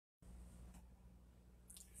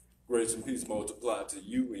Grace and peace multiply to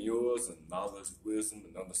you and yours, and knowledge, wisdom,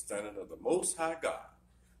 and understanding of the Most High God,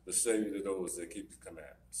 the Savior to those that keep the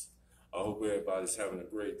commandments. I hope everybody's having a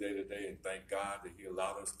great day today, and thank God that He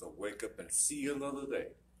allowed us to wake up and see another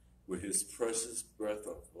day with His precious breath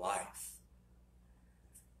of life.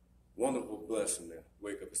 Wonderful blessing to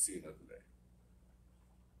wake up and see another day.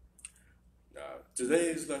 Now,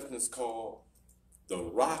 today's lesson is called The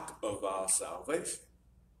Rock of Our Salvation.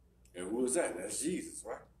 And who is that? That's Jesus,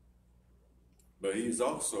 right? But He's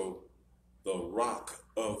also the rock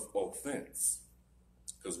of offense.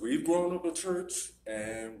 Because we've grown up in church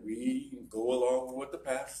and we go along with what the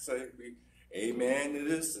pastor say. We amen to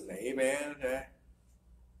this and amen to that.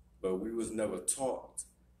 But we was never taught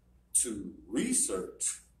to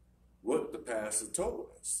research what the pastor told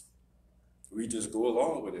us. We just go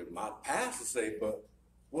along with it. My pastor say, but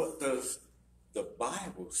what does the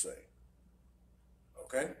Bible say?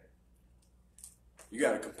 Okay? You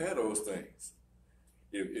got to compare those things.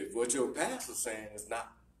 If what your pastor's saying is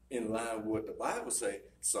not in line with what the Bible say,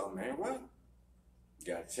 something ain't right.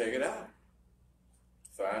 You got to check it out.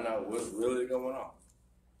 Find out what's really going on.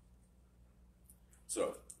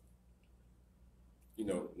 So, you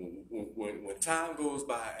know, when time goes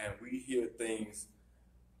by and we hear things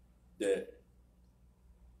that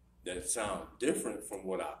sound different from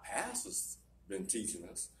what our pastor's been teaching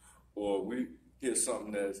us, or we hear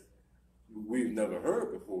something that we've never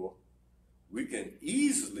heard before, we can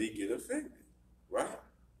easily get offended, right?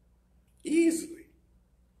 Easily.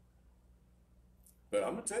 But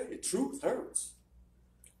I'm going to tell you, truth hurts.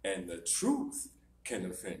 And the truth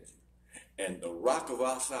can offend you. And the rock of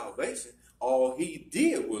our salvation, all He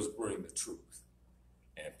did was bring the truth.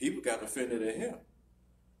 And people got offended at Him.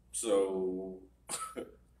 So,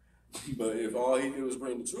 but if all He did was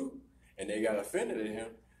bring the truth, and they got offended at Him,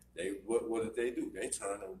 what did they do? They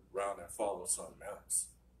turned around and followed something else.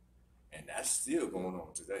 And that's still going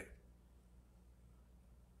on today.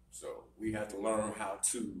 So we have to learn how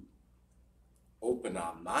to open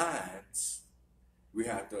our minds. We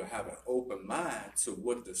have to have an open mind to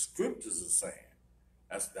what the scriptures are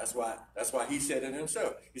saying. That's why He said it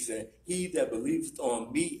Himself. He said, "He that believeth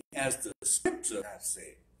on me, as the scripture hath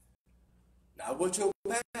said." Not what your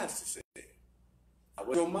pastor said. Not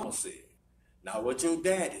what your mama said. Not what your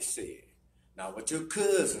daddy said. Not what your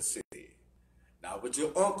cousin said. Not what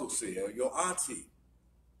your uncle said or your auntie.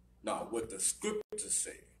 Not what the scriptures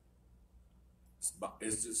say.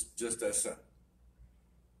 It's just that simple.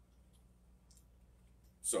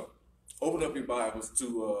 So, open up your Bibles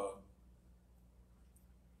to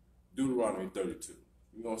Deuteronomy 32.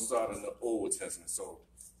 We're going to start in the Old Testament. So,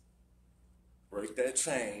 break that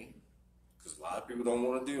chain, because a lot of people don't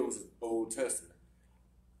want to deal with the Old Testament.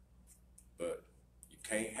 But you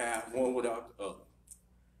can't have one without the other.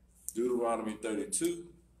 Deuteronomy 32,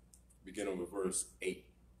 beginning with verse 8. It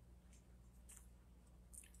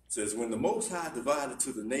says, "When the Most High divided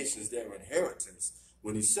to the nations their inheritance,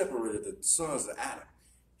 when He separated the sons of Adam,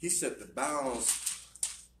 He set the bounds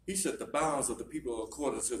of the people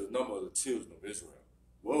according to the number of the children of Israel."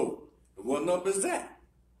 Whoa, and what number is that?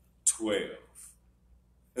 12.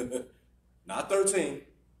 Not 13,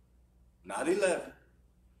 not 11,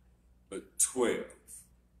 but 12.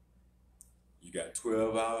 You got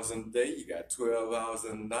 12 hours in a day, you got 12 hours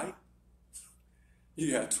in a night,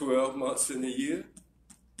 you got 12 months in a year.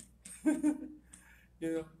 You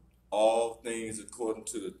know, all things according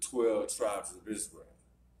to the 12 tribes of Israel.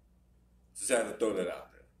 Just had to throw that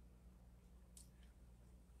out there.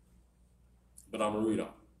 But I'm going to read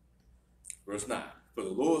on. Verse 9. "For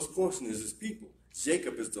the Lord's portion is His people.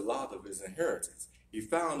 Jacob is the lot of His inheritance. He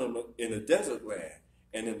found them in a desert land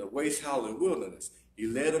and in the waste howling wilderness. He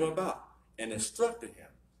led them about and instructed him.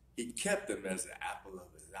 He kept them as the apple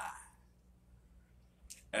of His eye.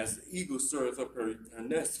 As the eagle stirreth up her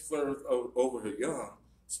nest, fluttereth over her young,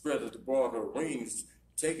 spreadeth abroad her wings,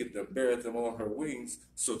 taketh them, beareth them on her wings,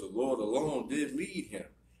 so the Lord alone did lead him,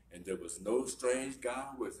 and there was no strange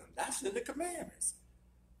God with him." That's in the commandments.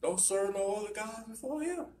 Don't serve no other gods before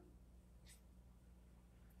Him.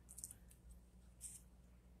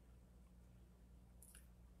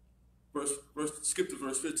 Skip to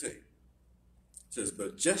verse 15. It says,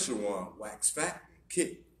 "But Jeshurun waxed fat and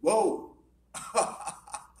kicked." Whoa!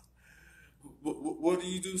 What do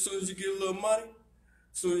you do as soon as you get a little money?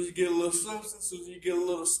 As soon as you get a little substance? As soon as you get a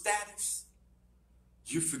little status?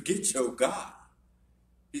 You forget your God.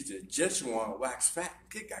 He said, "Jeshurun waxed fat and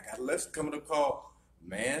kicked." I got a lesson coming up called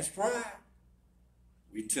man's pride.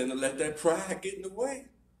 We tend to let that pride get in the way.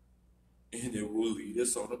 And it will lead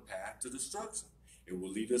us on a path to destruction. It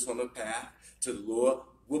will lead us on a path to the Lord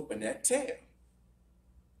whooping that tail.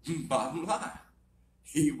 Bottom line,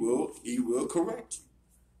 he will correct you.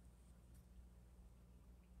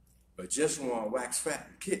 But just when I wax fat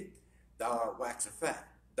and kick, thou art waxing fat,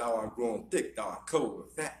 thou art growing thick, thou art covered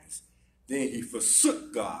with fatness. Then he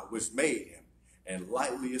forsook God which made him, and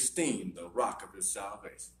lightly esteemed the rock of his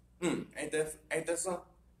salvation. Ain't that something?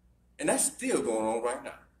 And that's still going on right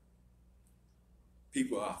now.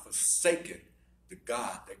 People are forsaking the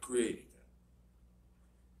God that created them.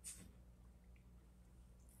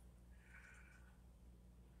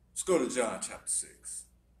 Let's go to John chapter 6.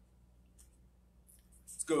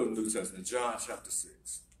 Let's go to the New Testament, John chapter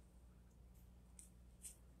 6.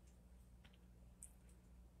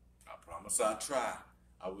 I promise I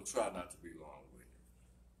will try not to be long-winded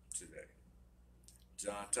today.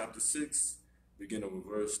 John chapter 6, beginning with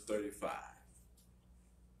verse 35.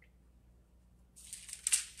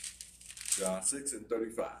 John 6 and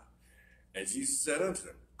 35. And Jesus said unto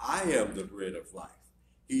them, I am the bread of life.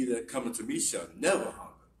 He that cometh to me shall never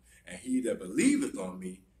hunger, and he that believeth on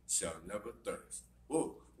me shall never thirst.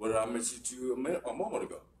 Whoa, what did I mention to you a moment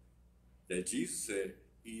ago? That Jesus said,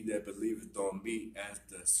 he that believeth on me, as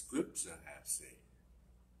the scripture hath said.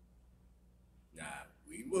 Now,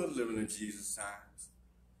 we weren't living in Jesus' times,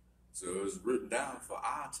 so it was written down for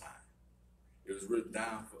our time. It was written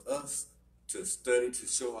down for us to study, to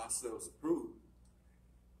show ourselves approved,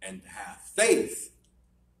 and have faith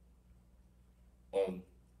on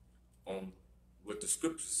what the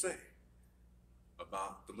scriptures say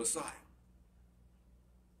about the Messiah.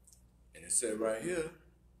 And it said right here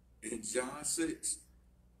in John 6,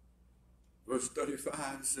 verse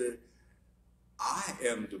 35, it said, I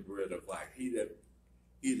am the bread of life. He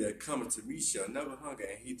that cometh to me shall never hunger,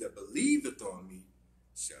 and he that believeth on me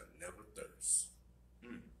shall never thirst.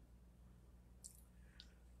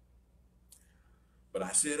 But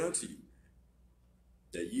I said unto you,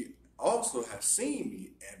 that ye also have seen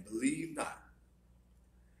me, and believe not.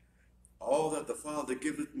 All that the Father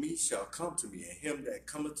giveth me shall come to me, and him that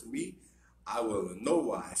cometh to me I will in no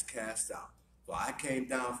wise cast out. For I came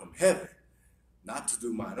down from heaven, not to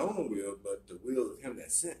do mine own will, but the will of him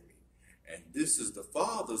that sent me. And this is the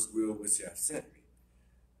Father's will which hath sent me,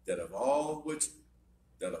 that of all which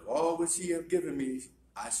he hath given me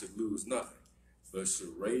I should lose nothing, but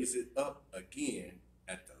should raise it up again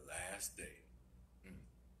at the last day.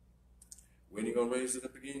 When he gonna raise it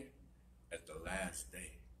up again? At the last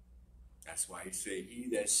day. That's why he said, he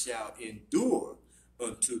that shall endure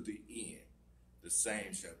unto the end, the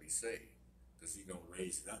same shall be saved. Because he gonna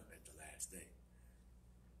raise it up at the last day.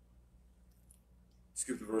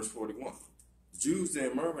 Skip to verse 41. The Jews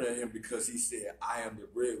then murmured at him because he said, I am the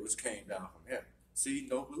bread which came down from heaven. See,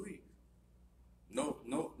 no belief.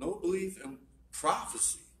 No belief in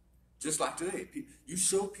prophecy. Just like today, you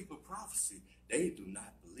show people prophecy, they do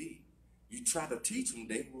not believe. You try to teach them,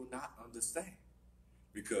 they will not understand.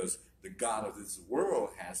 Because the God of this world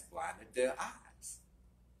has blinded their eyes,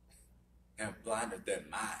 have blinded their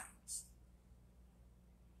minds.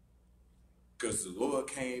 Because the Lord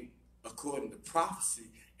came according to prophecy,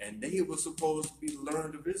 and they were supposed to be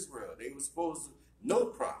learned of Israel. They were supposed to know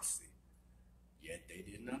prophecy, yet they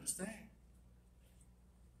didn't understand.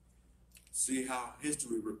 See how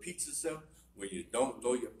history repeats itself? When you don't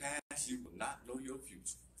know your past, you will not know your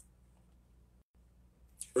future.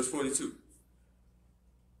 Verse 42.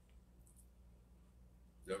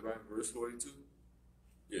 Is that right? Verse 42?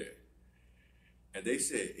 Yeah. And they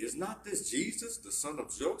said, is not this Jesus, the son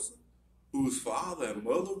of Joseph, whose father and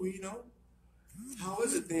mother we know? How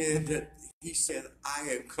is it then that he said, I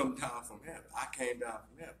have come down from heaven? I came down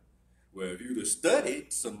from heaven. Well, if you'd have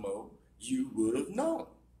studied some more, you would have known.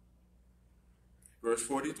 Verse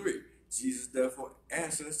 43. Jesus therefore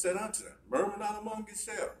answered and said unto them, murmur not among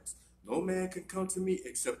yourselves. No man can come to me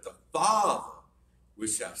except the Father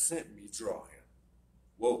which hath sent me draw him.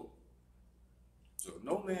 Whoa. So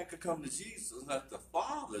no man can come to Jesus unless the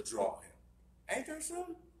Father draw him. Ain't that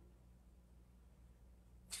something?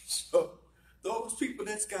 So those people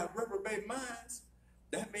that's got reprobate minds,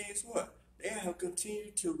 that means what? They have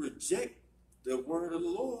continued to reject the word of the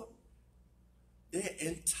Lord their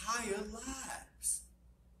entire lives.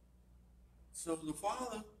 So the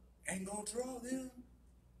Father ain't going to draw them.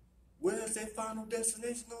 Where's their final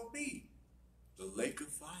destination going to be? The lake of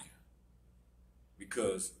fire.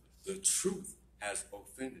 Because the truth has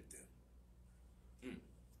offended them.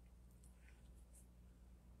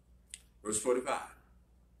 Verse 45.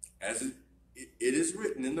 As it is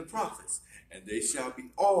written in the prophets, and they shall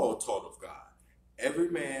be all taught of God. Every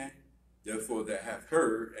man, therefore, that hath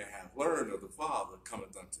heard and hath learned of the Father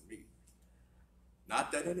cometh unto me.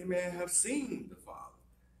 Not that any man have seen the Father,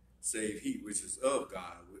 save he which is of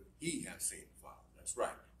God, he hath seen the Father. That's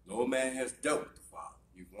right. No man has dealt with the Father,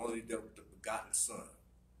 He's only dealt with the begotten Son,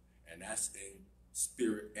 and that's in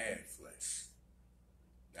spirit and flesh.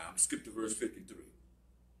 Now I'm skip to verse 53.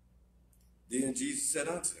 Then Jesus said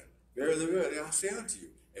unto them, Verily, verily, I say unto you,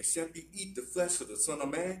 except ye eat the flesh of the Son of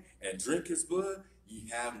Man and drink his blood, ye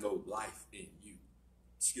have no life in you.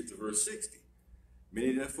 Skip to verse 60.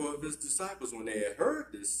 Many therefore of his disciples, when they had heard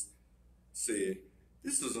this, said,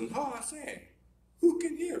 This is a hard saying. Who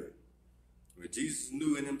can hear it? When Jesus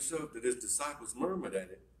knew in himself that his disciples murmured at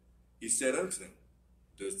it, he said unto them,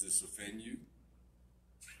 Does this offend you?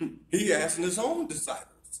 He asking his own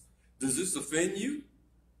disciples, Does this offend you?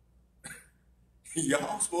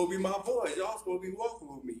 Y'all supposed to be my boys. Y'all supposed to be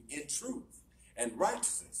walking with me in truth and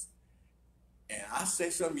righteousness. And I say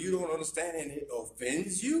something you don't understand and it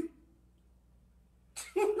offends you?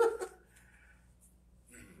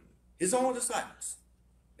 His own disciples.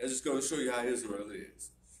 That's just going to show you how Israel is.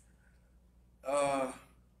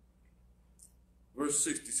 Verse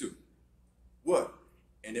 62. What?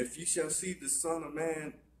 And if you shall see the Son of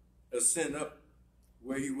Man ascend up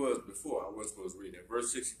where he was before, I wasn't supposed to read that.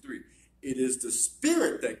 Verse 63. It is the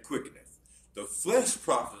spirit that quickeneth. The flesh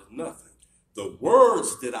profiteth nothing. The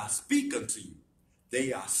words that I speak unto you,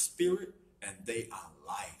 they are spirit and they are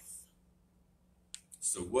life.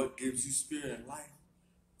 So what gives you spirit and life?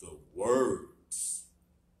 The words.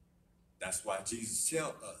 That's why Jesus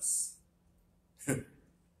tells us,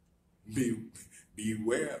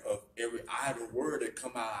 beware of every idle word that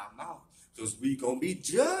come out of our mouth, because we're going to be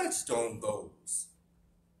judged on those.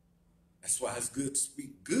 That's why it's good to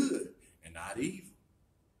speak good and not evil.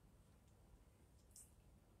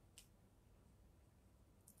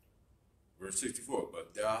 Verse 64,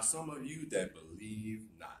 but there are some of you that believe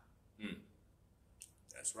not.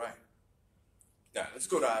 That's right. Now, let's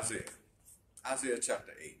go to Isaiah. Isaiah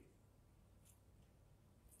chapter 8.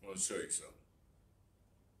 I want to show you something.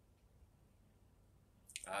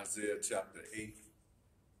 Isaiah chapter 8,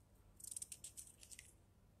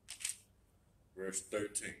 verse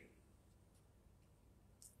 13.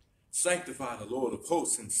 Sanctify the Lord of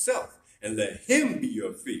hosts himself, and let him be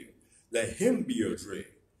your fear. Let him be your dread.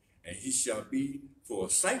 And he shall be for a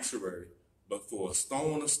sanctuary, but for a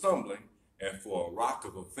stone of stumbling, and for a rock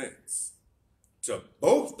of offense, to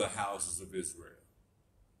both the houses of Israel.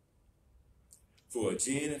 For a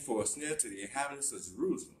gin and for a snare to the inhabitants of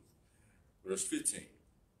Jerusalem. Verse 15.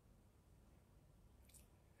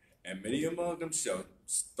 And many among them shall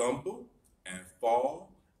stumble and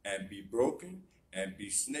fall and be broken and be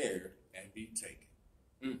snared and be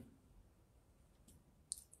taken.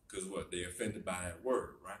 Because what? They offended by that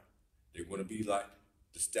word, right? They want to be like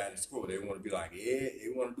the status quo. They want to be like,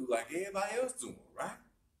 they want to do like everybody else doing, right?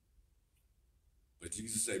 But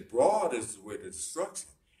Jesus said, broad is the way to destruction,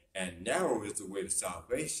 and narrow is the way to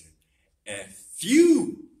salvation, and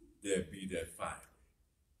few there be that find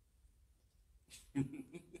it.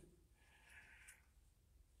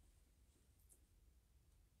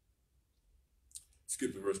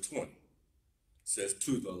 Skip to verse 20. It says,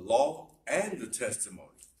 to the law and the testimony.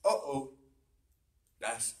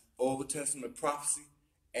 That's Old Testament prophecy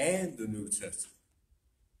and the New Testament.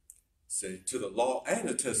 Say, to the law and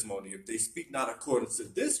the testimony, if they speak not according to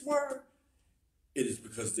this word, it is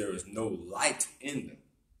because there is no light in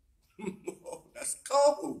them. Oh, that's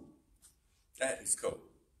cold. That is cold.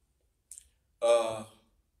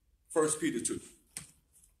 1 Peter 2.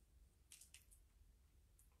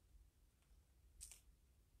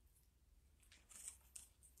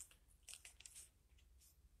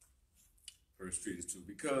 1 Peter 2,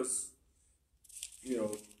 because,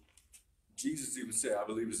 Jesus even said, I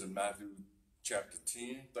believe it's in Matthew chapter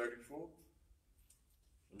 10, 34.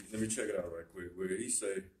 Let me check it out right quick, where he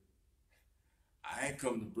said, I ain't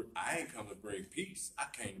come to bring peace. I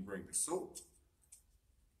came to bring the sword.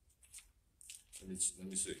 Let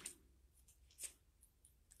me see.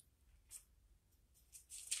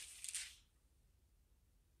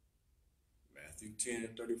 Matthew 10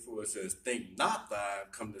 and 34, it says, think not that I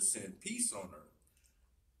have come to send peace on earth.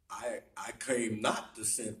 I came not to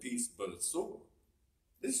send peace, but a sword.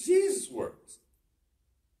 This Jesus works.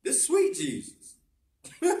 This sweet Jesus.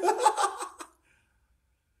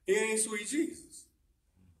 He ain't sweet Jesus.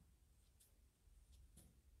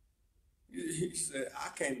 He said, I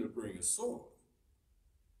came to bring a sword.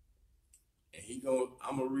 And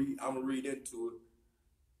I'm gonna read into it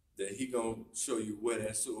that he gonna show you where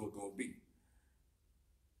that sword gonna be.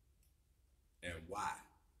 And why.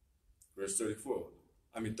 Verse 35.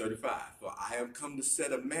 For I have come to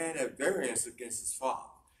set a man at variance against his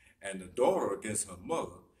father, and the daughter against her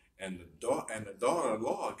mother, and the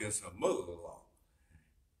daughter-in-law against her mother-in-law.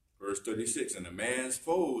 Verse 36, and a man's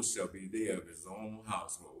foes shall be there of his own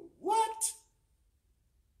household. What?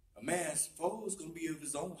 A man's foe is going to be of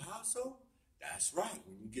his own household. That's right,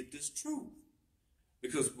 when you get this truth.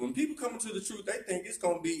 Because when people come into the truth, they think it's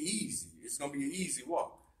going to be easy. It's going to be an easy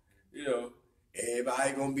walk. You know,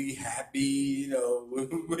 everybody going to be happy. You know,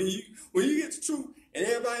 when you get the truth and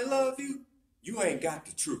everybody love you, you ain't got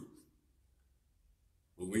the truth.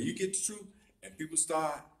 But when you get the truth and people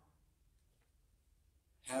start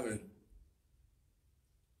having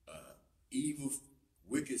evil,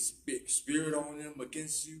 wicked spirit on them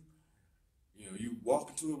against you, you know, you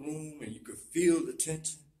walk into a room and you can feel the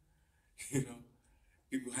tension. You know,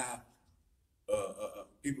 people have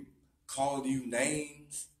people calling you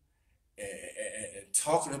names and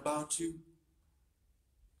talking about you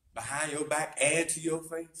behind your back and to your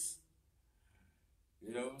face.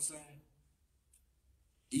 You know what I'm saying?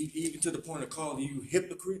 Even to the point of calling you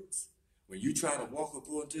hypocrites when you try to walk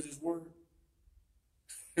according to this word.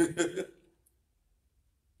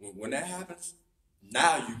 When that happens,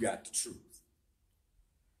 now you got the truth.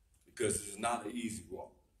 Because it's not an easy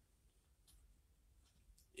walk.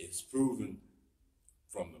 It's proven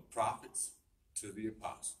from the prophets to the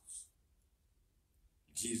apostles.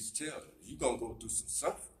 Jesus tells us, you're going to go through some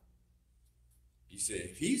suffering. He said,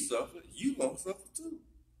 if he suffered, you're going to suffer too.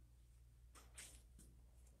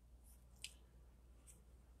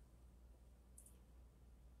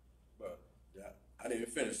 But I didn't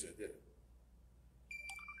finish that, did I?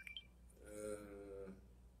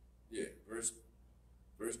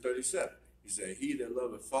 Verse 37. He said, he that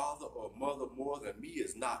loveth father or mother more than me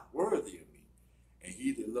is not worthy of me. And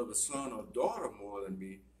he that loveth son or daughter more than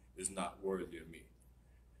me is not worthy of me.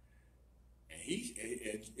 And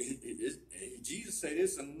Jesus said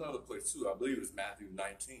this in another place too. I believe it's Matthew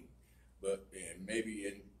 19, but and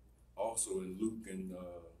maybe also in Luke and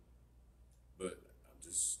but I'm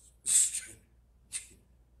just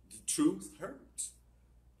the truth hurts.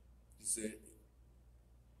 He said,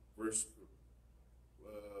 verse.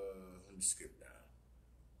 Let me skip down.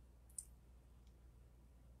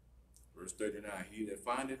 Verse 39. He that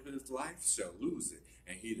findeth his life shall lose it,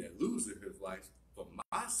 and he that loseth his life for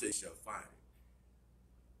my sake shall find it.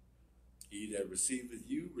 He that receiveth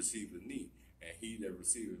you receiveth me, and he that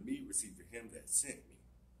receiveth me receiveth him that sent me.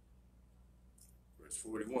 Verse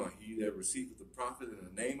 41, he that receiveth the prophet in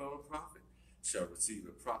the name of a prophet shall receive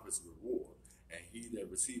a prophet's reward, and he that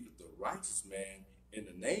receiveth the righteous man in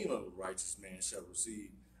the name of a righteous man shall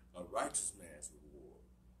receive a righteous man's reward.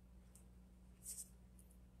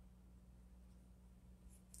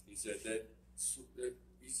 He said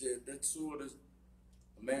that sword is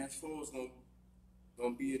a man's foe is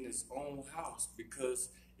gonna be in his own house, because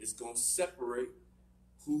it's gonna separate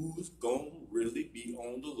who's gonna really be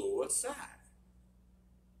on the Lord's side.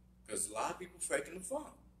 Because a lot of people faking the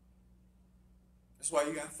fun. That's why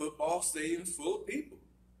you got football stadiums full of people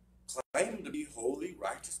claiming to be holy,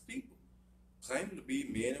 righteous people, claiming to be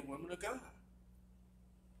men and women of God.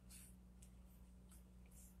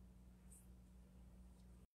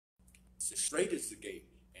 So straight is the gate,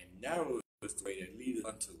 and narrow is the way that leadeth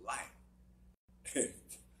unto life.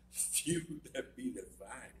 Few that be that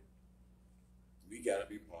find it. We got to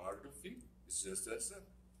be part of the few. It's just that simple.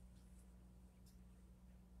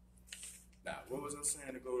 Now, what was I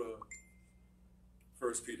saying to go to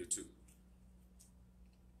 1 Peter 2?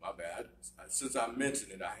 My bad. Since I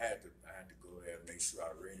mentioned it, I had to go ahead and make sure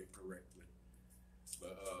I read it correctly.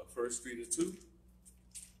 But 1 Peter 2.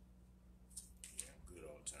 Yeah, I'm good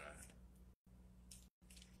on time.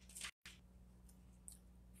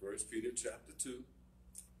 1 Peter chapter 2.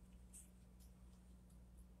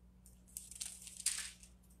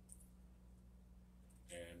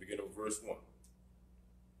 And begin with verse 1.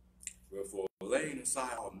 Wherefore, laying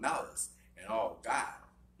aside all malice and all guile.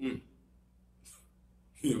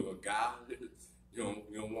 You know what guile is? You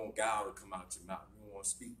don't want guile to come out your mouth. You don't want to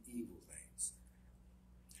speak evil things.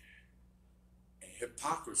 And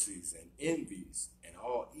hypocrisies and envies and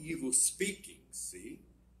all evil speakings. See?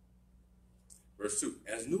 Verse 2.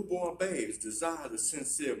 As newborn babes desire the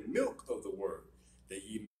sincere milk of the word, that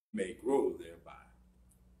ye may grow thereby.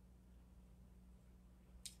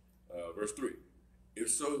 Verse 3.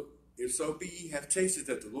 If so be ye have tasted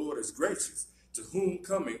that the Lord is gracious, to whom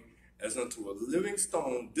coming as unto a living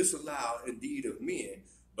stone, disallowed indeed of men,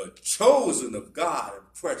 but chosen of God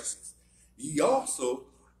and precious. Ye also,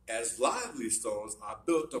 as lively stones, are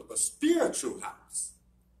built up a spiritual house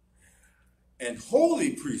and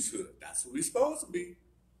holy priesthood. That's what we're supposed to be.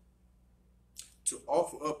 To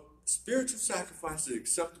offer up spiritual sacrifices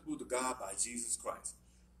acceptable to God by Jesus Christ.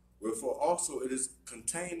 Wherefore also it is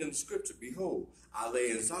contained in the scripture, behold, I lay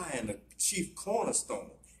in Zion the chief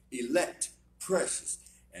cornerstone, elect, precious,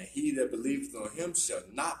 and he that believeth on him shall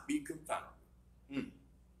not be confounded.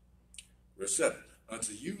 Verse 7.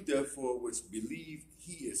 Unto you, therefore, which believe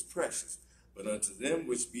he is precious, but unto them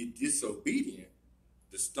which be disobedient,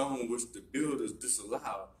 the stone which the builders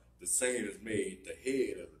disallowed, the same is made the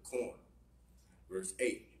head of the corner. Verse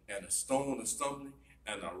 8. And a stone of stumbling,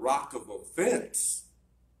 and a rock of offense,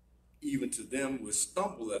 even to them which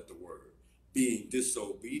stumble at the word, being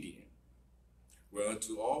disobedient,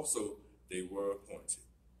 whereunto also they were appointed.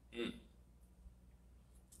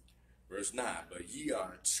 Verse 9, but ye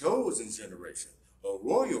are a chosen generation, a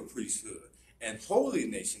royal priesthood, and holy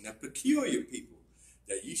nation, a peculiar people,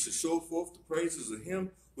 that ye should show forth the praises of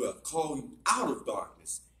him who hath called you out of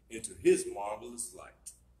darkness into his marvelous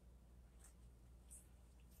light.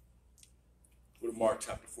 Go to Mark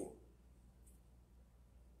chapter 4.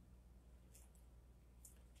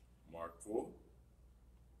 Mark 4.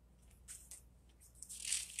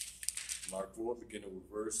 Mark 4, beginning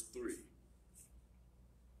with verse 3.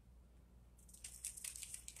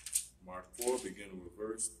 Mark 4, beginning with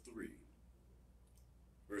verse 3.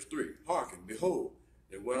 Verse 3, hearken, behold,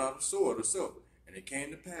 there went out a sword or so, and it came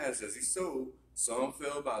to pass as he sowed, some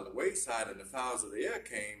fell by the wayside, and the fowls of the air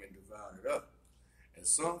came and devoured it up. And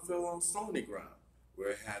some fell on stony ground, where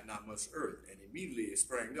it had not much earth, and immediately it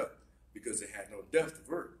sprang up, because it had no depth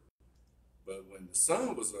of earth. But when the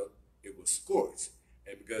sun was up, it was scorched,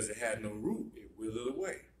 and because it had no root, it withered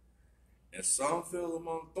away. And some fell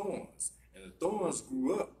among thorns, and the thorns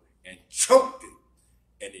grew up and choked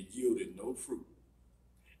it, and it yielded no fruit.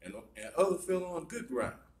 And other fell on good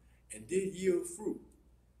ground, and did yield fruit,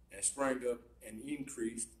 and sprang up and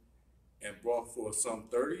increased, and brought forth some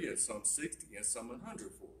 30, and some 60, and some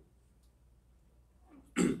 100-fold.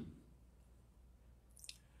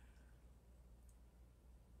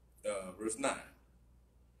 Verse 9.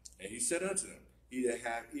 And he said unto them, he that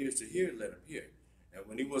hath ears to hear, let him hear. And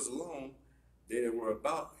when he was alone, they that were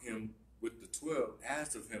about him with the 12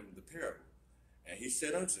 asked of him the parable. And he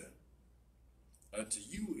said unto them, unto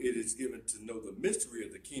you it is given to know the mystery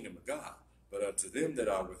of the kingdom of God, but unto them that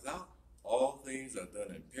are without, all things are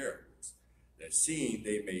done in parables, that seeing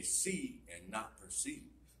they may see and not perceive,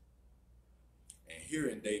 and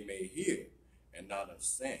hearing they may hear and not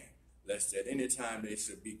understand, lest at any time they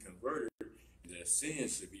should be converted, their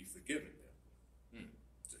sins should be forgiven them.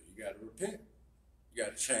 So you got to repent. You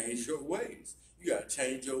got to change your ways. You got to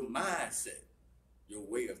change your mindset, your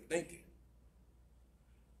way of thinking.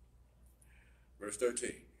 Verse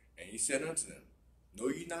 13, and he said unto them, know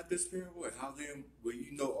ye not this parable, and how then will ye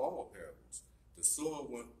know all parables? The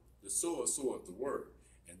sower soweth the word,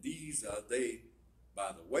 and these are they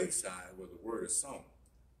by the wayside where the word is sown.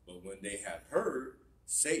 But when they have heard,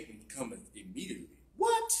 Satan cometh immediately.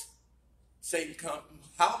 What? Satan come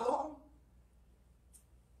how long?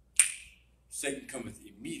 Satan cometh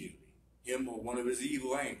immediately. Him or one of his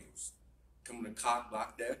evil angels coming to cock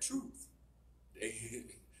block their truth.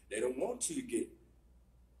 They don't want you to get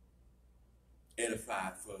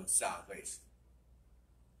edified for salvation.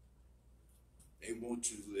 They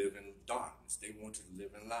want you to live in darkness. They want you to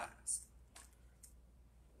live in lies.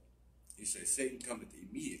 He says Satan cometh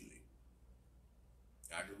immediately.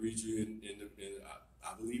 I can read you in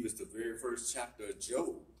I believe it's the very first chapter of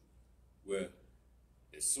Job, where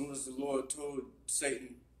as soon as the Lord told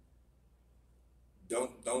Satan,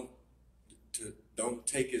 don't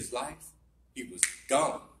take his life, he was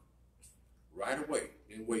gone right away.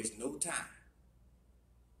 Didn't waste no time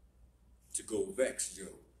to go vex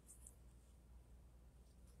Job.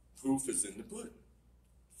 Proof is in the pudding.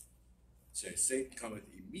 It says Satan cometh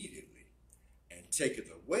immediately and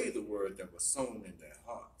taketh away the word that was sown in their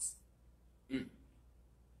hearts.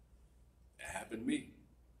 That happened to me.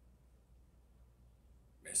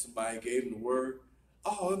 Man, somebody gave him the word.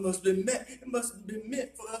 Oh, it must have been meant. It must have been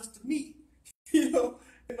meant for us to meet. You know,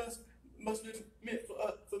 it must have been meant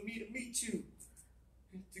for me to meet you,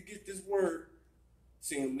 to get this word.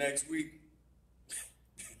 See him next week.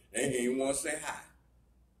 They didn't even want to say hi,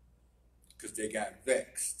 because they got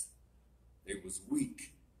vexed. They was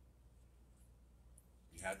weak.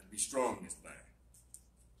 You have to be strong in this thing.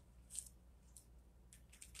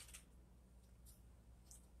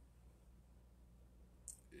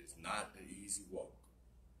 It's not an easy walk.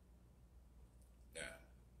 Now,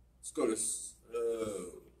 let's go to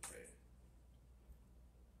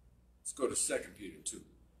Let's go to 2 Peter 2.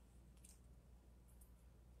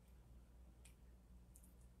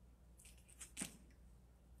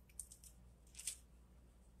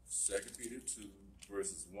 Second Peter 2,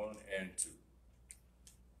 verses 1 and 2.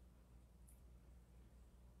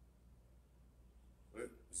 What?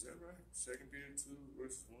 Is that right? 2 Peter 2,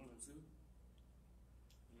 verses 1 and 2?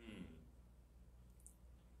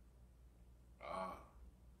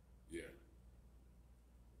 Yeah.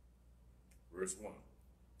 verse 1.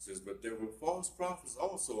 It says, but there were false prophets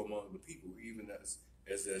also among the people, even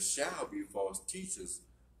as there shall be false teachers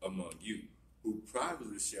among you, who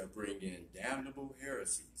privately shall bring in damnable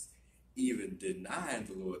heresies, even denying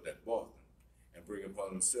the Lord that bought them, and bring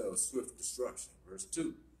upon themselves swift destruction. Verse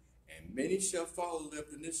 2, and many shall follow their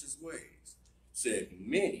pernicious ways. Said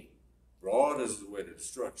many, broad is the way to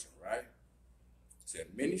destruction, right?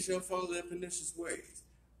 Said many shall follow their pernicious ways,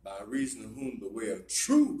 by reason of whom the way of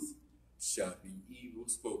truth shall be evil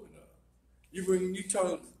spoken of. You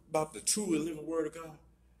talking about the true and living word of God,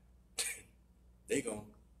 they gonna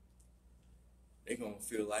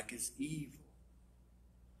feel like it's evil.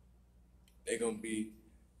 They're gonna be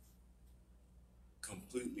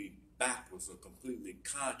completely backwards or completely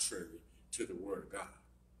contrary to the word of God.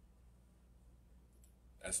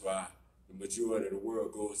 That's why the majority of the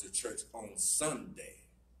world goes to church on Sunday,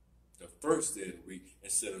 the first day of the week,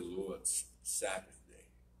 instead of the Lord's Sabbath day.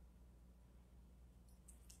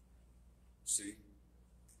 See?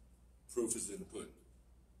 Proof is in the pudding.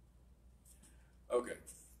 Okay,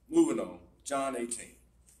 moving on. John 18.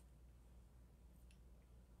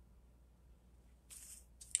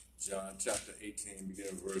 John chapter 18,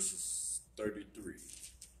 beginning verses 33.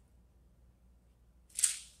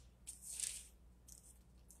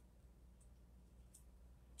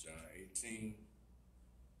 John 18.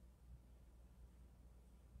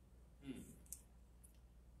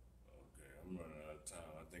 Okay, I'm running out of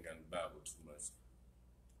time. I think I babbled too much.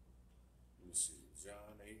 Let me see.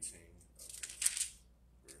 John 18, okay,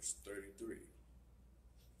 verse 33.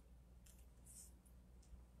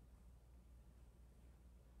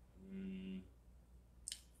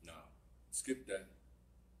 No, skip that.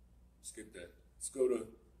 Skip that. Let's go to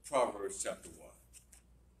Proverbs chapter 1.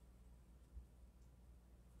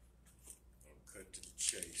 I'll cut to the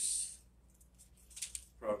chase.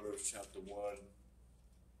 Proverbs chapter 1,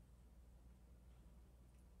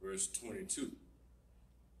 verse 22.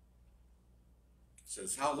 It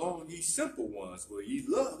says, how long, ye simple ones, will ye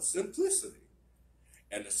love simplicity?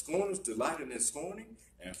 And the scorners delight in scorning,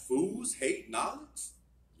 and fools hate knowledge?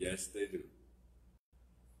 Yes, they do.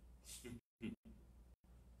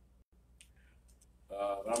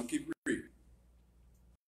 But I'm going to keep reading.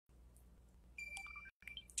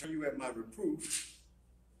 Turn you at my reproof,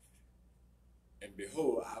 and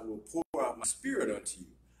behold, I will pour out my spirit unto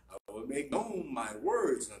you. I will make known my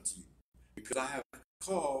words unto you. Because I have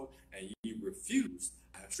called, and ye refused.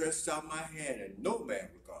 I have stretched out my hand, and no man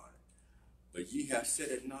regarded. But ye have said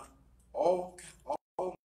it not. All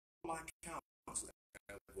my counsel,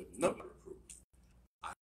 and with none reproof.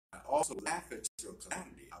 I also laugh at your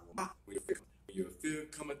calamity. I will mock when your fear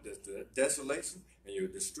cometh as the desolation, and your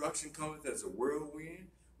destruction cometh as a whirlwind.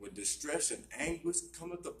 When distress and anguish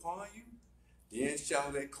cometh upon you, then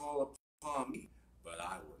shall they call upon me, but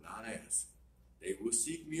I will not answer. They will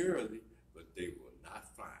seek me early, but they will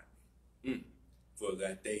not find me. For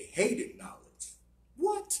that they hated knowledge.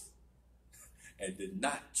 What? And did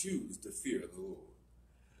not choose the fear of the Lord.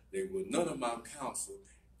 They will none of my counsel,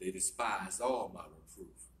 they despised all my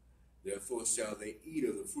reproof. Therefore shall they eat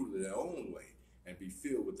of the fruit of their own way, and be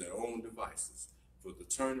filled with their own devices. For the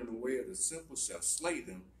turning away of the simple shall slay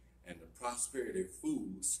them, and the prosperity of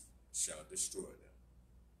fools shall destroy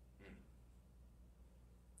them.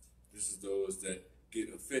 This is those that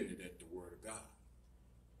get offended at the word of God,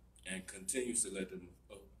 and continues to let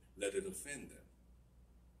it offend them.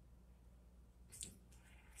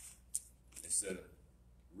 Instead of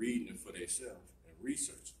reading it for themselves and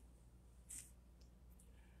researching.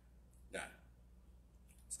 Now,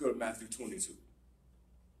 let's go to Matthew 22.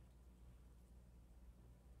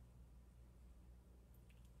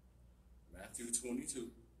 Matthew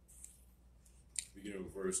 22, beginning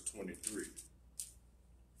with verse 23.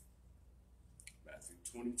 Matthew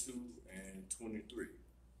 22 and 23.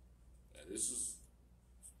 Now, this is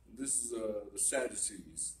the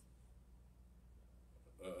Sadducees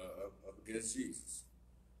up against Jesus.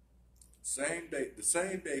 The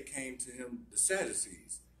same day came to him the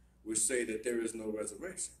Sadducees, which say that there is no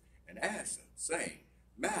resurrection, and asked him, saying,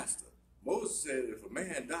 Master, Moses said, if a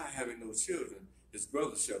man die having no children, his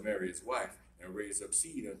brother shall marry his wife, and raise up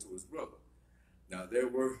seed unto his brother. Now there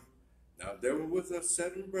were with us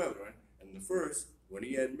 7 brethren, and the first, when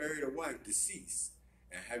he had married a wife, deceased,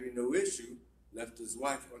 and having no issue, left his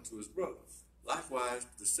wife unto his brother. Likewise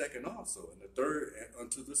the second also, and the third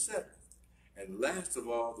unto the 7th. And last of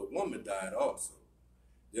all, the woman died also.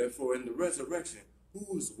 Therefore in the resurrection,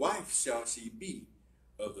 whose wife shall she be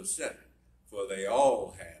of the 7? For they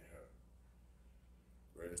all had her.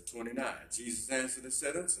 Verse 29, Jesus answered and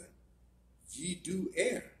said unto them, ye do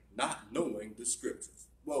err, not knowing the scriptures.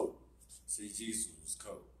 Whoa, see, Jesus was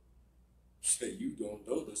cold.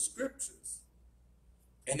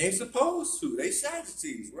 they supposed to. They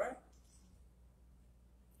Sadducees, right?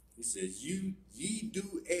 He says, ye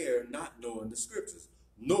do err, not knowing the scriptures,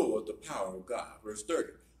 nor the power of God. Verse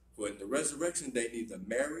 30. For in the resurrection they neither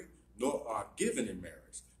marry nor are given in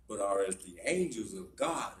marriage, but are as the angels of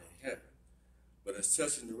God in heaven. But as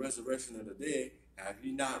touching the resurrection of the dead, have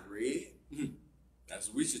you not read? That's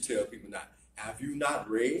what we should tell people now. Have you not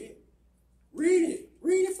read? Read it.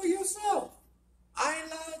 Read it for yourself. I ain't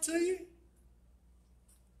lying to you.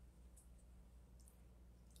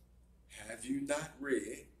 Have you not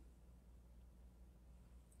read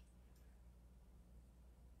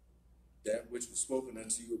that which was spoken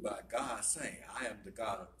unto you by God, saying, I am the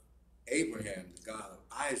God of Abraham, the God of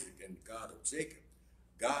Isaac, and the God of Jacob.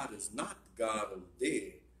 God is not the God of the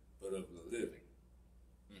dead, but of the living.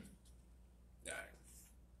 Now,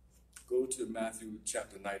 go to Matthew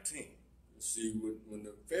chapter 19. You'll see when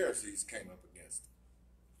the Pharisees came up against him.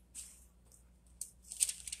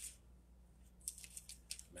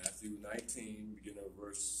 Matthew 19, beginning of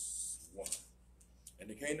verse 1. And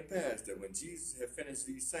it came to pass that when Jesus had finished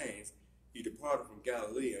these sayings, he departed from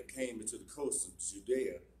Galilee and came into the coast of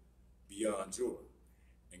Judea beyond Jordan.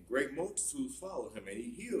 And great multitudes followed him, and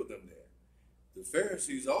he healed them there. The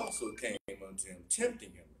Pharisees also came unto him,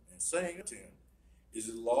 tempting him, and saying unto him, Is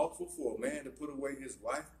it lawful for a man to put away his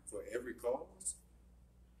wife for every cause?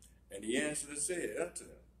 And he answered and said unto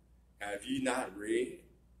them, Have ye not read?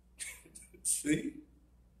 See?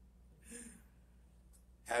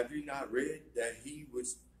 Have you not read that he which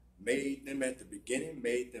made them at the beginning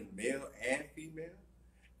made them male and female?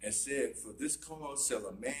 And said, For this cause shall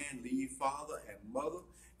a man leave father and mother,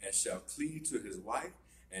 and shall cleave to his wife,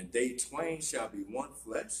 and they twain shall be one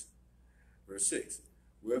flesh. Verse 6.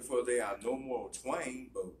 Wherefore they are no more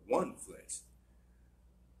twain, but one flesh.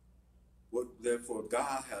 What therefore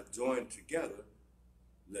God hath joined together,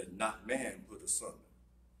 let not man put asunder.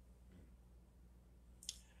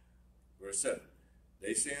 Verse 7.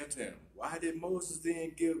 They say unto him, Why did Moses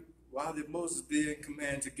then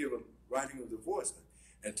command to give a writing of divorcement,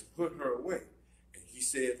 and to put her away? And he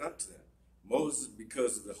saith unto them, Moses,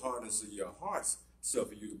 because of the hardness of your hearts,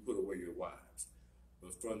 suffer you to put away your wives.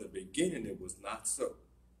 But from the beginning it was not so.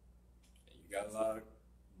 And you got a lot of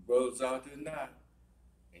brothers out there now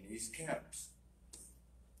in these camps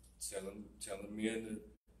telling men to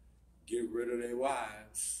get rid of their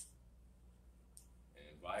wives,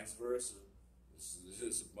 and vice versa. This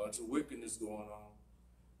is a bunch of wickedness going on.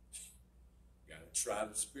 You got to try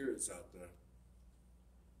the spirits out there.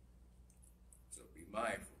 So be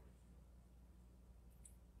mindful.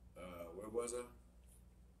 Where was I?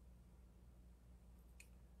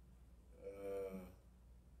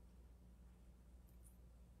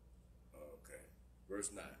 Okay. Verse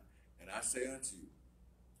 9. And I say unto you,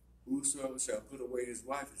 whosoever shall put away his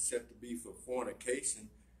wife except to be for fornication,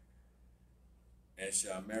 and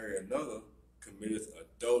shall marry another, committeth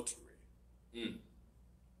adultery. And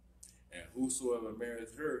whosoever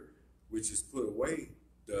marrieth her which is put away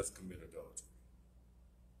doth commit adultery.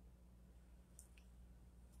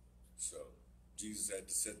 So Jesus had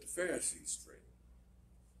to set the Pharisees straight.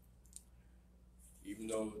 Even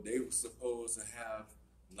though they were supposed to have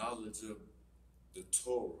knowledge of the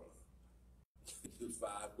Torah, the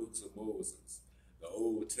 5 books of Moses, the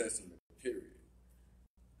Old Testament period,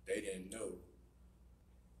 they didn't know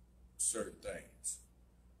certain things.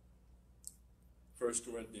 1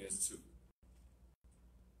 Corinthians 2.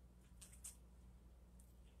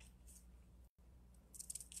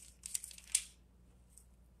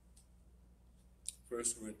 1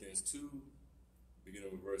 Corinthians 2,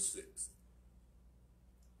 beginning with verse 6.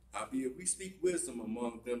 Howbeit we speak wisdom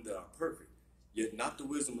among them that are perfect, yet not the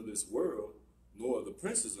wisdom of this world, nor the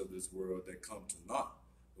princes of this world that come to naught.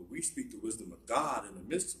 But we speak the wisdom of God in the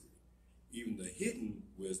mystery, even the hidden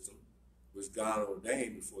wisdom which God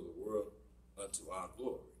ordained before the world unto our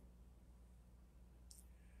glory,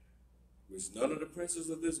 which none of the princes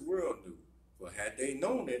of this world knew. For had they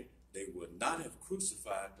known it, they would not have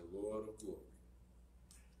crucified the Lord of glory.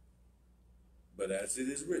 But as it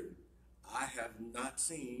is written, I have not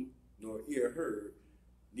seen, nor ear heard,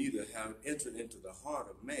 neither have entered into the heart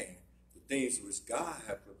of man the things which God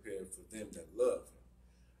hath prepared for them that love him.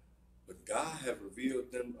 But God hath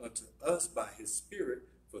revealed them unto us by his Spirit,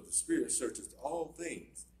 for the Spirit searcheth all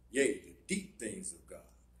things, yea, the deep things of God.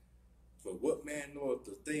 For what man knoweth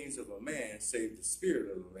the things of a man, save the spirit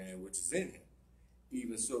of a man which is in him?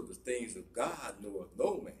 Even so the things of God knoweth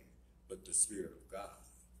no man, but the Spirit of God.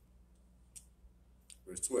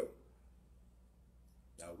 Verse 12.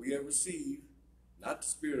 Now we have received not the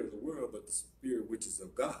spirit of the world, but the Spirit which is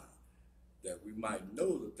of God, that we might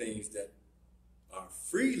know the things that are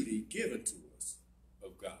freely given to us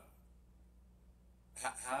of God.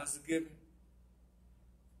 how's it given?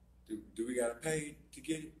 Do we got to pay to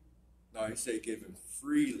get it? No, he said giving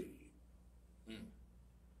freely. Mm.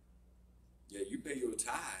 Yeah, you pay your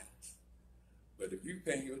tithes. But if you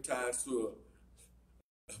paying your tithes to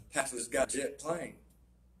a pastor that's got a jet plane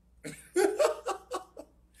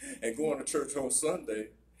and going to church on Sunday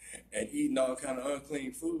and eating all kind of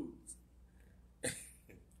unclean foods,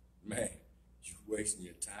 man, you wasting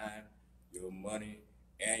your time, your money,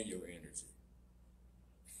 and your energy,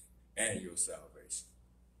 and your salvation.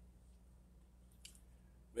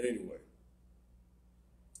 But anyway,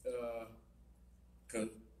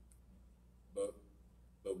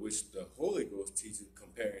 but which the Holy Ghost teaches,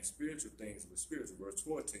 comparing spiritual things with spiritual. Verse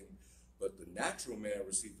 14, but the natural man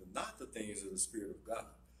receiveth not the things of the Spirit of God,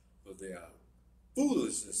 for they are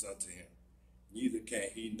foolishness unto him. Neither can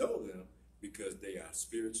he know them, because they are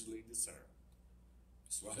spiritually discerned.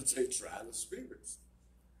 That's why I say try the spirits.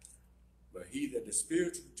 But he that is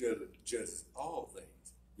spiritual judges all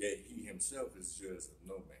things, yet he himself is judged of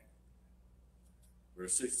no man.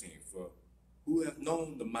 Verse 16, for who hath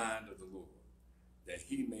known the mind of the Lord, that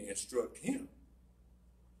he may instruct him?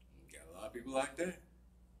 You got a lot of people like that.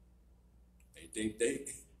 They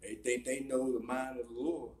think they know the mind of the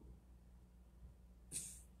Lord.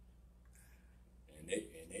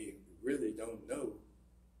 and they really don't know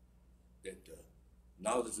that the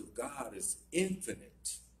knowledge of God is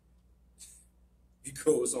infinite. It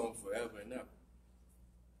goes on forever and ever.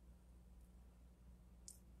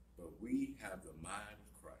 But we have the mind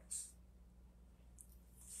of Christ.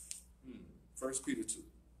 1 Peter 2,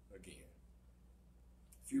 again.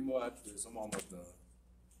 A few more after this, I'm almost done.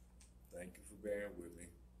 Thank you for bearing with me.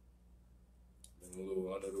 Been a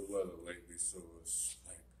little under the weather lately, so it's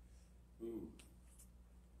like,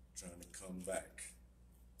 trying to come back.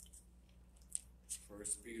 1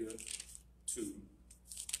 Peter 2.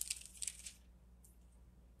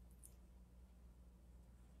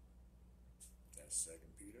 That's 2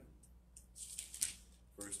 Peter.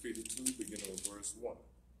 1 Peter 2, beginning with verse 1.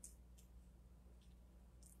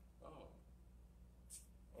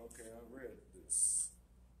 Okay, I read this.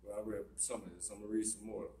 Well, I read some of this. I'm going to read some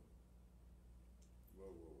more.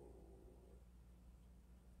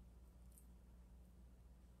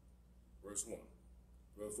 Verse 1.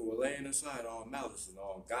 Wherefore, laying aside all malice and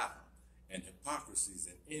all guile, and hypocrisies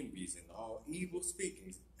and envies and all evil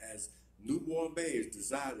speakings, as newborn babes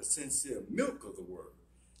desire the sincere milk of the word,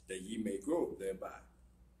 that ye may grow thereby.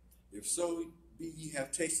 If so be ye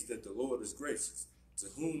have tasted that the Lord is gracious, to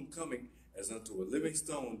whom coming as unto a living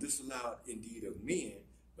stone, disallowed indeed of men,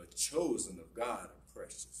 but chosen of God and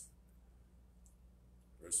precious.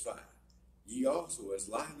 Verse 5. Ye also, as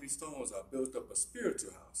lively stones, are built up a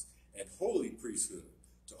spiritual house and holy priesthood,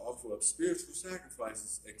 to offer up spiritual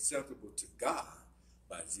sacrifices acceptable to God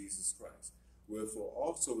by Jesus Christ. Wherefore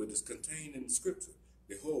also it is contained in the scripture,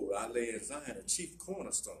 behold, I lay in Zion a chief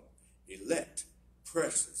cornerstone, elect,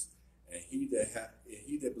 precious, and he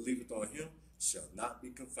that believeth on him shall not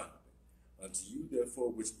be confounded. Unto you, therefore,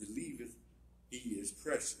 which believeth, he is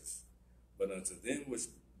precious. But unto them which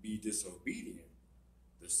be disobedient,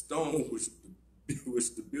 the stone which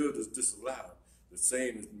the builders disallowed, the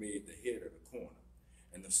same is made the head of the corner.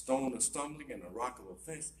 And the stone of stumbling and the rock of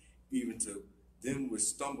offense, even to them which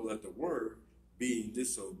stumble at the word, being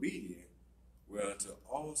disobedient, whereunto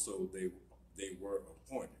also they were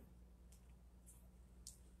appointed.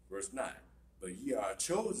 Verse 9. But ye are a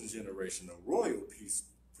chosen generation, a royal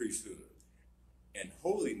priesthood, and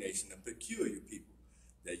holy nation, a peculiar people,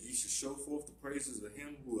 that ye should show forth the praises of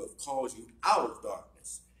him who hath called you out of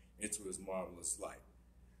darkness into his marvelous light,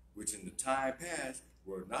 which in the time past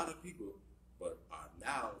were not a people, but are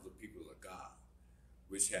now the people of God,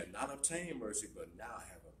 which had not obtained mercy, but now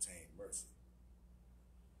have obtained mercy.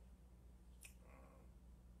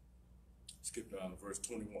 Skip down to verse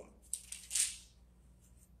 21.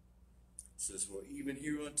 It says, for even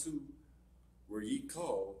hereunto were ye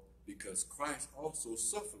called, because Christ also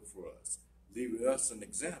suffered for us, leaving us an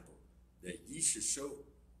example, that ye should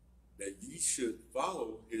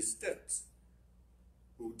follow his steps,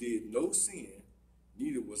 who did no sin,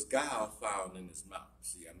 neither was guile found in his mouth.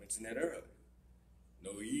 See, I mentioned that earlier.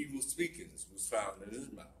 No evil speakings was found in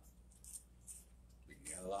his mouth. We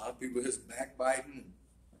got a lot of people just backbiting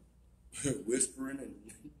and whispering and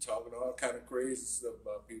talking all kind of crazy stuff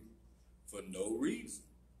about people for no reason.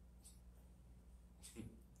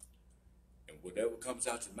 And whatever comes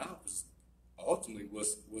out your mouth is ultimately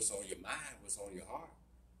what's on your mind, what's on your heart.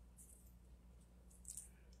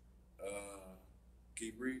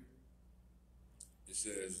 Keep reading. It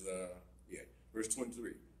says, verse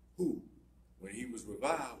 23, who, when he was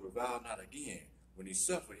reviled not again. When he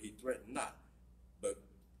suffered, he threatened not,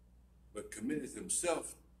 but committeth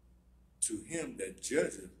himself to him that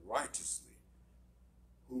judgeth righteously,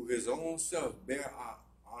 who his own self bare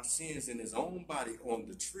our sins in his own body on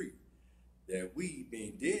the tree, that we,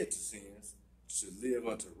 being dead to sins, should live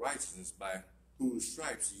unto righteousness, by whose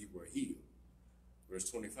stripes ye were healed. Verse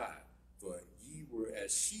 25, for ye were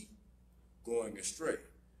as sheep going astray,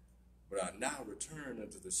 but are now returned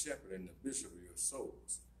unto the shepherd and the bishop of your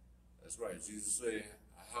souls. That's right. Jesus said,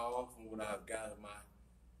 how often would I have gathered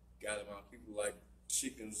my people like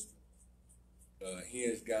chickens,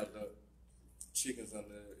 hens gathered up chickens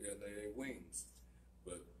under their wings,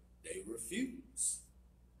 but they refuse,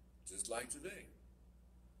 just like today.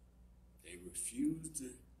 They refuse to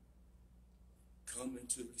come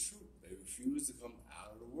into the truth. They refuse to come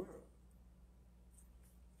out of the world.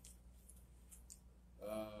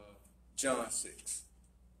 John 6.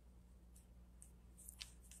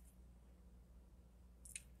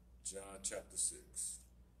 John chapter 6.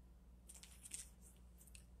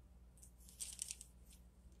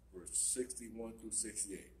 Verse 61 through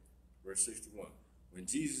 68. Verse 61. When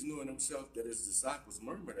Jesus knew in himself that his disciples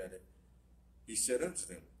murmured at it, he said unto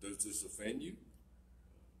them, does this offend you?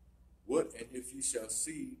 What, and if ye shall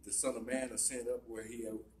see the Son of Man ascend up where he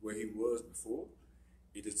was before?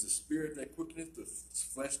 It is the spirit that quickeneth, the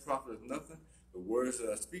flesh profiteth nothing. The words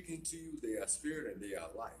that are speaking to you, they are spirit and they are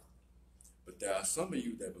life. But there are some of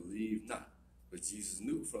you that believe not. But Jesus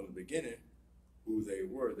knew from the beginning who they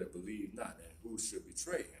were that believed not, and who should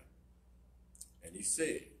betray him. And he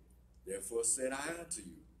said, therefore said I unto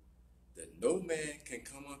you, that no man can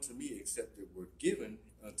come unto me except it were given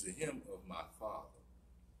unto him of my Father.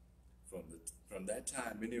 From that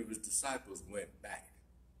time, many of his disciples went back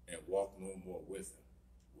and walked no more with him.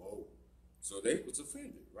 Whoa. So they was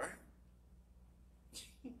offended, right?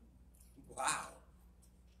 Wow.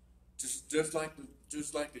 Just like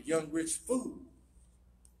the young rich fool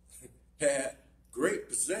had great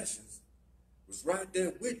possessions, was right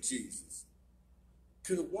there with Jesus,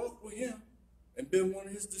 could have walked with him and been one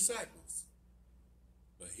of his disciples,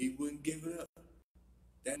 but he wouldn't give it up,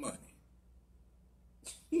 that money.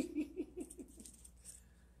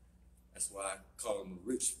 That's why I call him a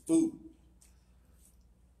rich fool.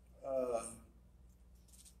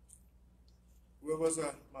 Where was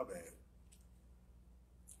I? My bad.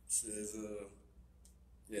 It says,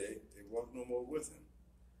 yeah, they walked no more with him.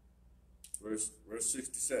 Verse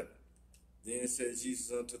 67. Then said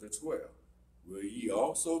Jesus unto the 12, will ye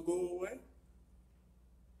also go away?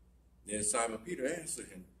 Then Simon Peter answered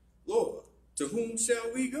him, Lord, to whom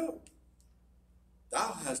shall we go?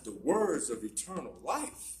 Thou hast the words of eternal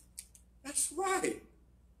life. That's right.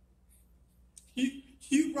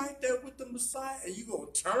 You right there with the Messiah, and you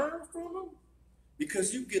gonna turn from him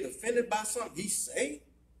because you get offended by something he say,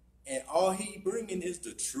 and all he bringing is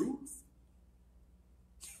the truth?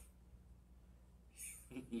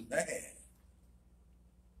 Man.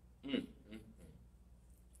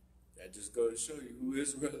 That just goes to show you who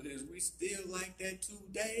Israel is. We still like that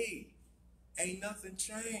today. Ain't nothing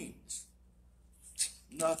changed.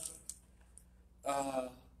 Nothing.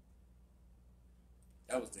 That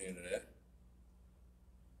was the end of that.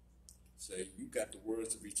 Say, you got the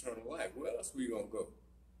words of eternal life. Where else we gonna go?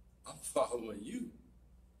 I'm following you,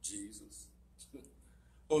 Jesus.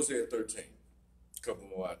 Hosea 13. A couple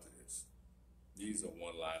more after this. These are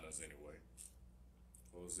one-liners anyway.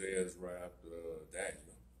 Hosea is right after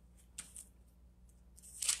Daniel.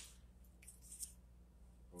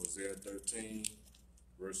 Hosea 13,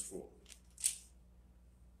 verse 4. It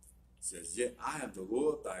says, yet I am the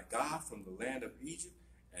Lord thy God from the land of Egypt,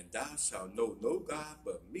 and thou shalt know no God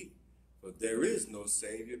but me, for there is no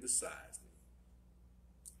Savior besides me.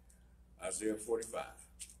 Isaiah 45.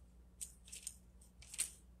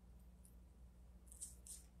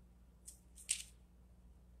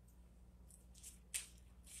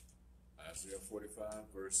 Isaiah 45,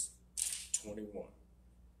 verse 21.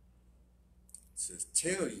 It says,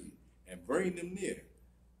 tell ye and bring them near,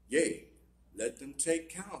 yea, let them take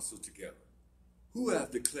counsel together. Who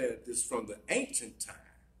have declared this from the ancient time?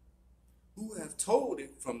 Who have told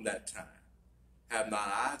it from that time? Have not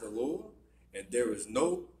I the Lord? And there is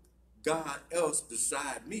no God else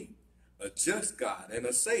beside me, a just God and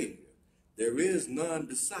a Savior. There is none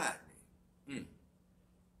beside me.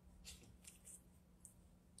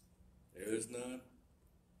 There is none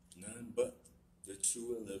but the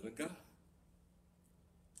true and living God.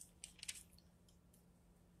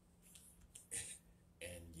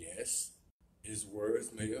 And yes, his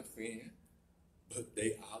words may offend, but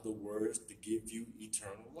they are the words to give you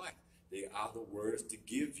eternal life. They are the words to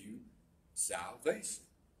give you salvation.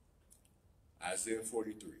 Isaiah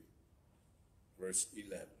 43, verse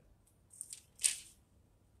 11.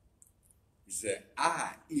 He said,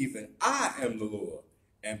 even I am the Lord,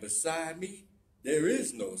 and beside me there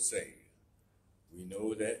is no Savior. We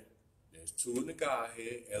know that there's two in the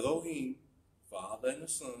Godhead, Elohim, Father and the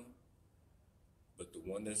Son, but the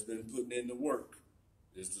one that's been putting in the work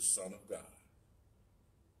is the Son of God,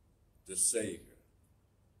 the Savior.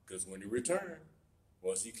 Because when he returns,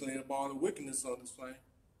 once he clean up all the wickedness on this planet,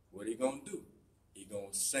 what he gonna do? He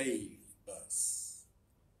gonna save us.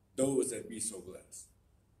 Those that be so blessed.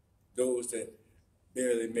 Those that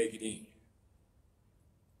barely make it in.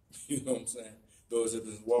 You know what I'm saying? Those that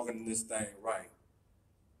have been walking in this thing right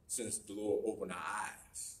since the Lord opened our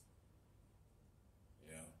eyes.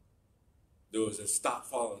 You know? Those that stop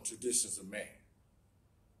following traditions of man.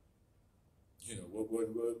 You know,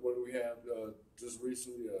 what do we have just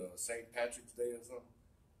recently? St. Patrick's Day or something?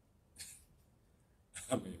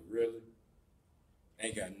 I mean, really?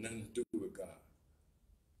 Ain't got nothing to do with God.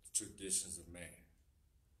 Traditions of man.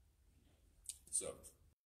 So,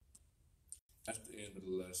 that's the end of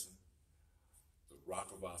the lesson. The rock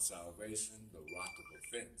of our salvation, the rock of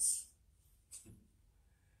offense.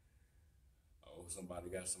 I hope somebody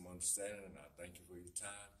got some understanding, and I thank you for your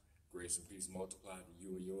time. Grace and peace multiply to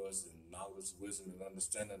you and yours in knowledge, wisdom, and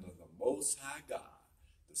understanding of the Most High God,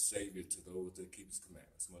 the Savior to those that keep His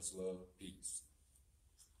commandments. Much love, peace.